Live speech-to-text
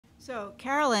So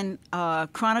Carolyn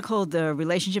chronicled the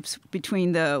relationships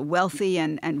between the wealthy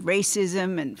and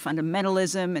racism and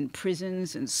fundamentalism and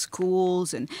prisons and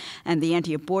schools and the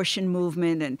anti-abortion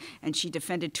movement, and she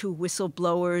defended two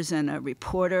whistleblowers and a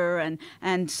reporter,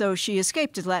 and so she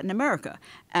escaped to Latin America,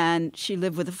 and she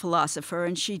lived with a philosopher,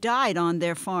 and she died on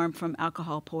their farm from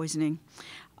alcohol poisoning.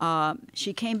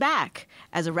 She came back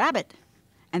as a rabbit,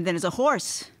 and then as a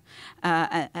horse,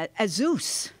 as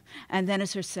Zeus, and then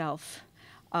as herself.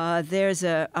 There's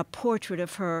a portrait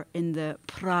of her in the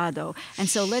Prado. And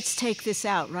so let's take this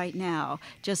out right now,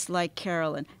 just like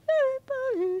Carolyn.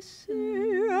 Everybody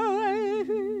say